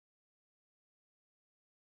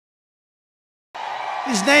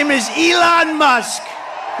His name is Elon Musk.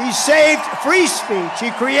 He saved free speech. He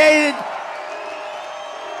created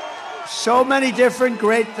so many different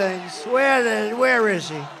great things. Where is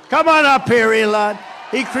he? Come on up here, Elon.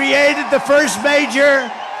 He created the first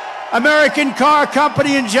major American car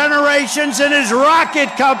company in generations, and his rocket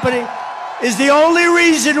company is the only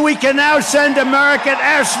reason we can now send American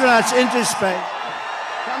astronauts into space.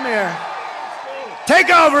 Come here. Take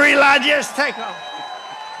over, Elon. Just take over.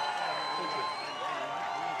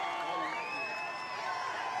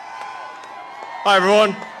 Hi,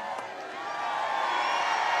 everyone.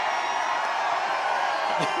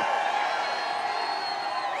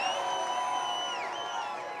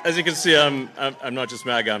 As you can see, I'm not just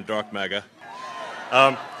MAGA, I'm dark MAGA.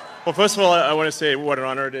 Well, first of all, I want to say what an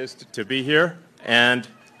honor it is to be here. And,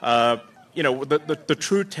 you know, the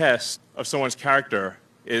true test of someone's character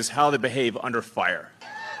is how they behave under fire.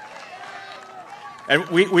 And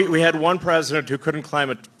we had one president who couldn't climb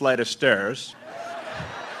a flight of stairs,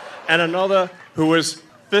 and another who was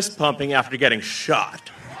fist pumping after getting shot.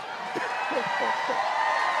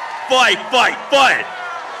 Fight, fight, fight!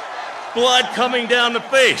 Blood coming down the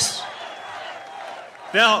face.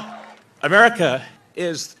 Now, America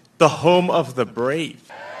is the home of the brave.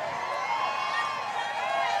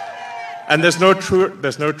 And there's no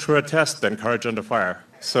truer test than courage under fire.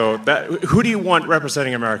 So who do you want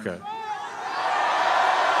representing America?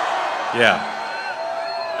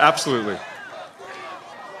 Yeah, absolutely.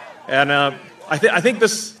 And I think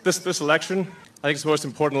this election, I think it's the most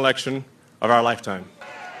important election of our lifetime.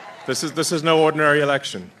 This is no ordinary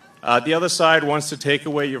election. The other side wants to take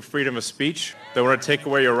away your freedom of speech. They want to take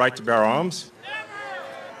away your right to bear arms.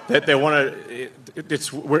 They want to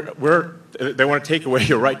take away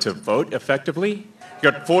your right to vote effectively.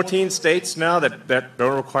 You've got 14 states now that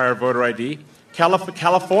don't require voter ID.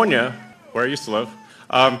 California, where I used to live,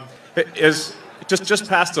 is just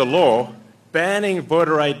passed a law banning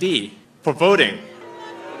voter ID for voting.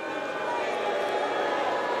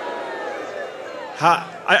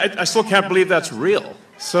 I still can't believe that's real.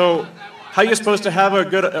 So how are you supposed to have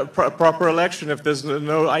a proper election if there's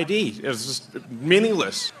no ID? It's just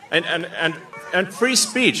meaningless. And free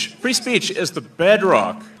speech is the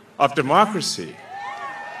bedrock of democracy.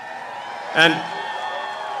 And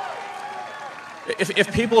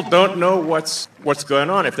if people don't know what's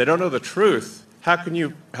going on, if they don't know the truth, how can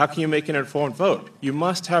you make an informed vote? You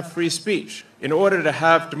must have free speech in order to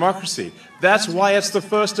have democracy. That's why it's the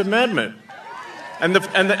First Amendment. And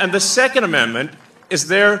the Second Amendment is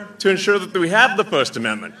there to ensure that we have the First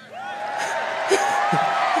Amendment.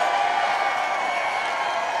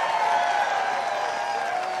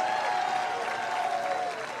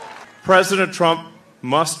 President Trump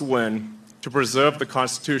must win to preserve the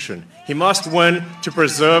Constitution. He must win to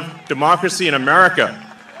preserve democracy in America.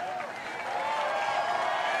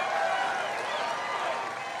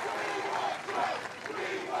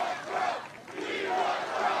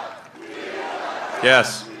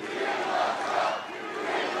 Yes.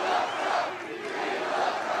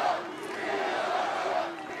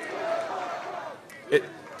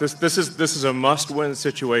 This is a must-win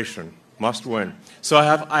situation. Must win. So I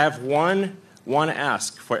have one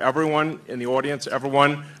ask for everyone in the audience,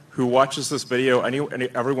 everyone who watches this video,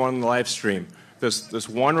 everyone in the live stream. There's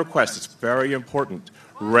one request. It's very important.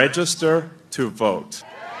 Register to vote.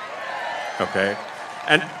 Okay?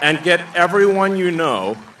 And get everyone you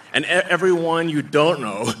know and everyone you don't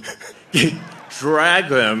know, drag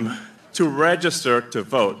them to register to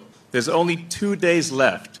vote. There's only 2 days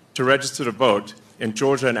left to register to vote in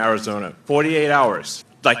Georgia and Arizona. 48 hours.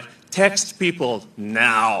 Like, text people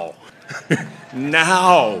now.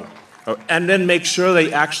 Now. And then make sure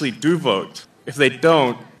they actually do vote. If they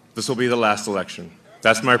don't, this will be the last election.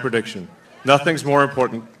 That's my prediction. Nothing's more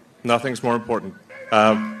important. Nothing's more important.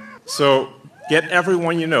 So get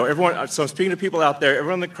everyone you know. So I'm speaking to people out there.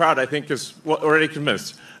 Everyone in the crowd, I think, is already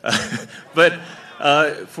convinced. But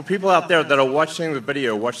for people out there that are watching the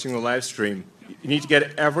video, watching the live stream, you need to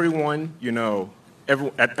get everyone you know,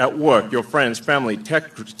 at work, your friends, family,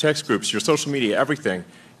 text groups, your social media, everything.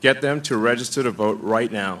 Get them to register to vote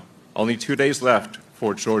right now. Only 2 days left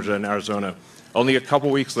for Georgia and Arizona. Only a couple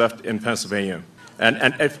weeks left in Pennsylvania.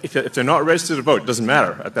 And if they're not registered to vote, it doesn't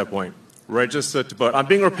matter at that point. Register to vote. I'm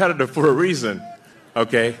being repetitive for a reason,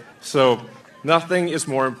 okay? So nothing is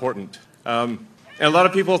more important. And a lot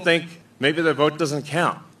of people think maybe their vote doesn't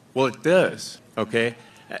count. Well, it does, okay?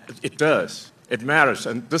 It does. It matters.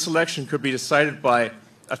 And this election could be decided by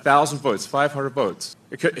 1,000 votes, 500 votes.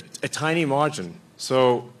 A tiny margin.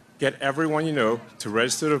 So get everyone you know to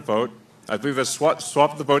register to vote I believe that's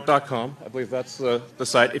swapthevote.com. I believe that's the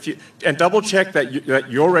site. And double check that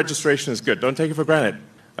your registration is good. Don't take it for granted.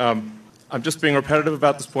 I'm just being repetitive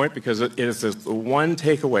about this point because it is the one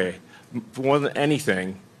takeaway, more than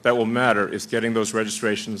anything, that will matter is getting those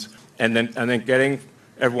registrations and then getting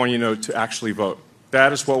everyone you know to actually vote.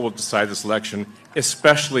 That is what will decide this election,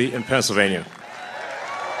 especially in Pennsylvania.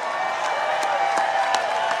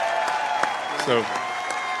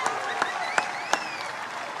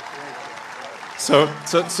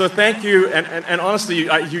 So thank you, and honestly,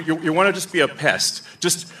 you want to just be a pest.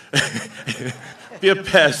 Just be a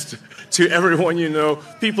pest to everyone you know,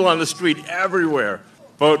 people on the street, everywhere.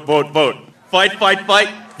 Vote, vote, vote. Fight, fight, fight.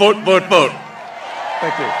 Vote, vote, vote.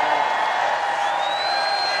 Thank you.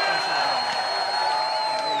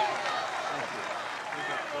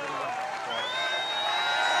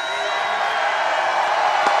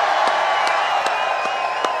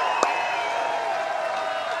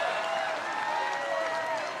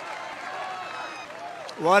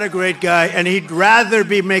 What a great guy. And he'd rather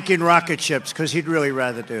be making rocket ships, because he'd really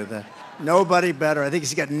rather do that. Nobody better. I think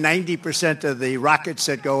he's got 90% of the rockets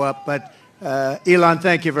that go up. But Elon,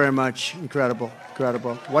 thank you very much. Incredible,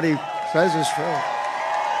 incredible. What he says is true.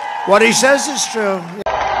 What he says is true.